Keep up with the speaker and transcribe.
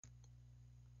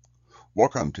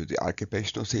Welcome to the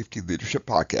Occupational Safety Leadership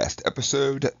Podcast,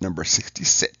 episode number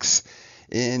 66.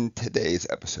 In today's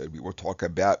episode, we will talk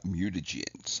about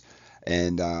mutagens.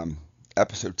 And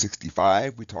episode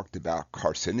 65, we talked about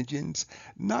carcinogens.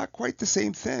 Not quite the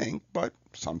same thing, but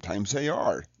sometimes they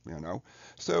are.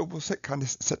 So we'll kind of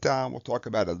sit down, we'll talk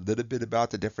about a little bit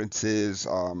about the differences,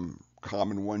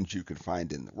 common ones you can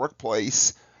find in the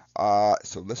workplace.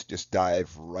 So let's just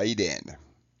dive right in.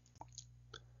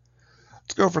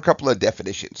 Let's go over a couple of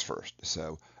definitions first.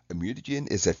 So, a mutagen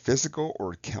is a physical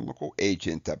or chemical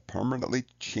agent that permanently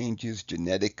changes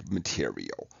genetic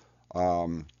material.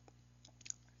 Um,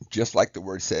 just like the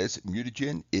word says,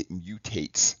 mutagen, it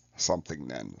mutates something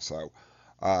then. So,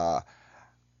 uh,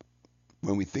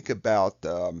 when we think about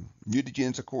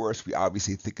mutagens, of course, we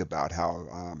obviously think about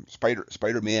how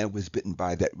Spider-Man was bitten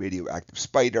by that radioactive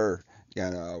spider,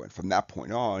 and from that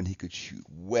point on, he could shoot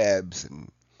webs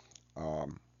and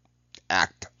um,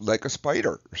 act like a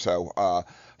spider. So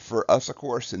for us, of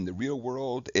course, in the real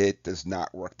world, it does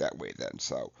not work that way then.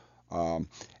 So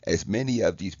as many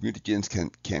of these mutagens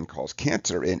can cause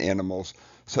cancer in animals,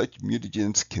 such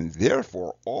mutagens can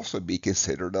therefore also be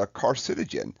considered a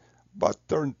carcinogen, but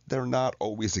they're not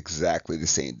always exactly the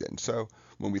same then. So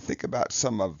when we think about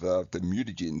some of the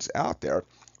mutagens out there,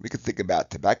 we can think about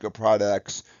tobacco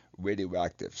products,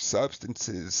 radioactive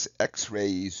substances,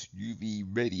 X-rays, UV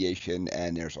radiation,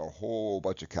 and there's a whole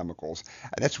bunch of chemicals.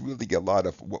 And that's really a lot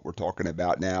of what we're talking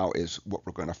about now is what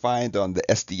we're going to find on the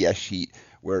SDS sheet,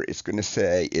 where it's going to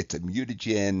say it's a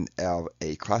mutagen of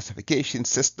a classification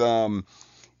system.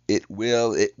 It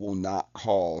will not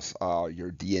cause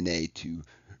your DNA to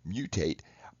mutate.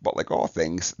 But like all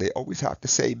things, they always have to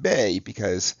say may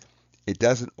because it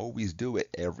doesn't always do it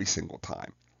every single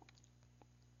time.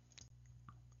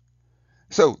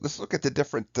 So let's look at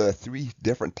the three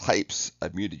different types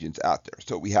of mutagens out there.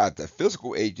 So we have the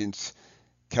physical agents,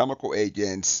 chemical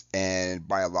agents, and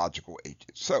biological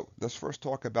agents. So let's first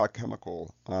talk about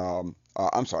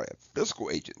physical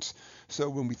agents. So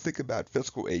when we think about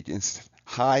physical agents,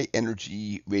 high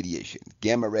energy radiation,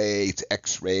 gamma rays,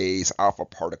 X rays, alpha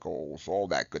particles, all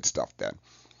that good stuff then.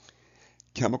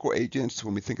 Chemical agents,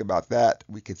 when we think about that,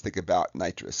 we can think about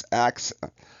nitrous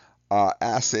acid,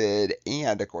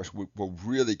 and of course, we'll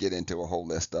really get into a whole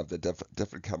list of the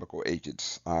different chemical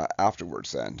agents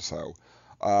afterwards then. So,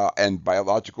 and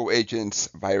biological agents,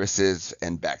 viruses,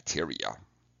 and bacteria.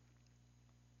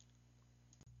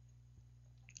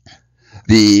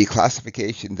 The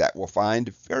classification that we'll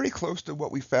find very close to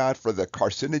what we found for the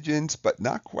carcinogens, but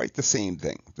not quite the same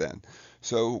thing then.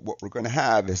 So what we're going to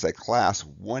have is a class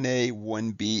 1A,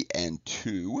 1B, and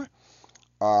 2.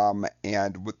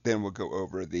 And then we'll go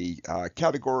over the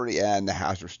category and the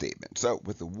hazard statement. So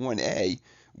with the 1A,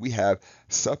 we have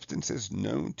substances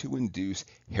known to induce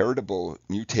heritable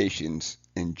mutations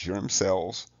in germ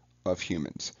cells of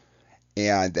humans.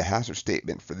 And the hazard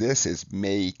statement for this is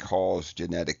may cause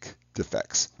genetic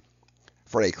defects.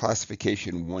 For a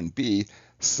classification 1B,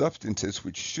 substances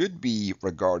which should be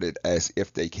regarded as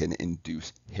if they can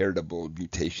induce heritable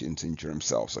mutations in germ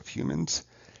cells of humans.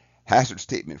 Hazard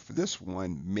statement for this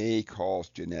one may cause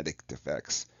genetic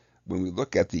defects. When we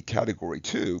look at the category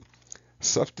 2,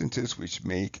 substances which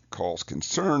may cause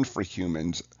concern for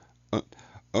humans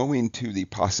owing to the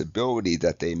possibility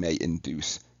that they may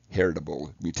induce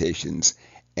heritable mutations.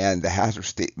 And the hazard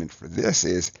statement for this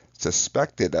is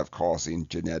suspected of causing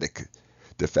genetic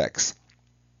defects.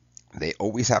 They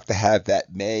always have to have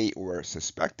that may or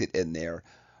suspected in there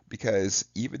because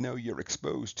even though you're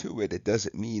exposed to it, it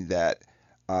doesn't mean that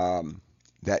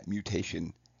that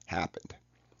mutation happened.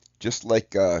 Just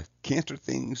like cancer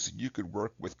things, you could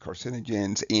work with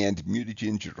carcinogens and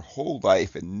mutagens your whole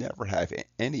life and never have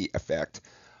any effect.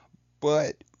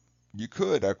 But you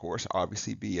could, of course,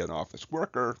 obviously be an office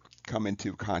worker, come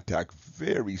into contact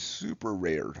very super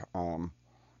rare,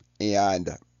 and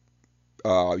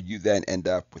you then end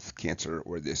up with cancer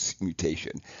or this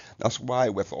mutation. That's why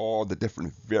with all the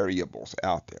different variables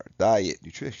out there, diet,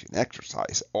 nutrition,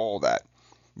 exercise, all that,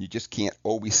 you just can't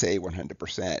always say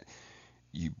 100%.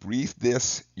 You breathe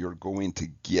this, you're going to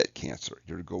get cancer.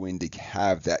 You're going to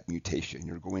have that mutation.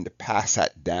 You're going to pass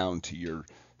that down to your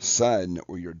son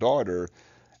or your daughter.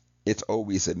 It's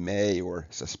always a may or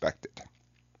suspected.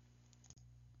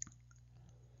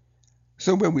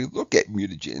 So when we look at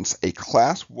mutagens, a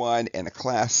class 1 and a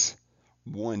class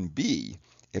 1B,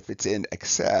 if it's in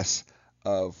excess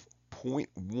of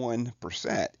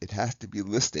 0.1%, it has to be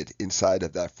listed inside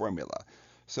of that formula.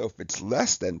 So if it's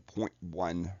less than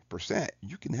 0.1%,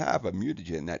 you can have a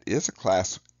mutagen that is a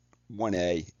class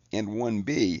 1A and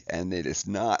 1B, and it is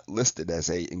not listed as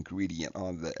a ingredient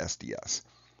on the SDS.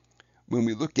 When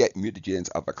we look at mutagens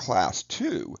of a class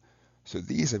 2, so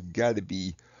these have got to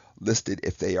be listed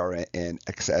if they are in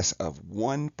excess of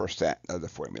 1% of the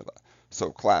formula.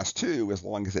 So class 2, as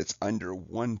long as it's under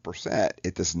 1%,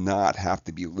 it does not have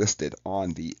to be listed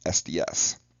on the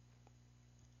SDS.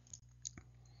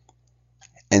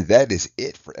 And that is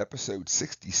it for episode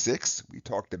 66. We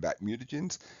talked about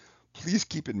mutagens. Please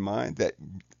keep in mind that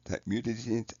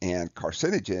mutagens and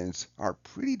carcinogens are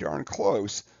pretty darn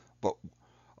close, but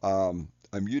a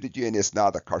mutagen is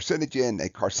not a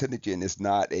carcinogen is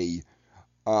not a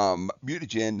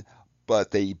mutagen,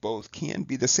 but they both can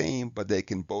be the same, but they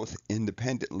can both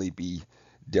independently be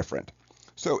different.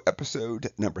 So episode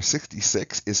number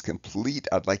 66 is complete.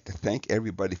 I'd like to thank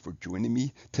everybody for joining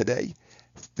me today.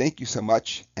 Thank you so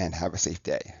much and have a safe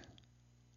day.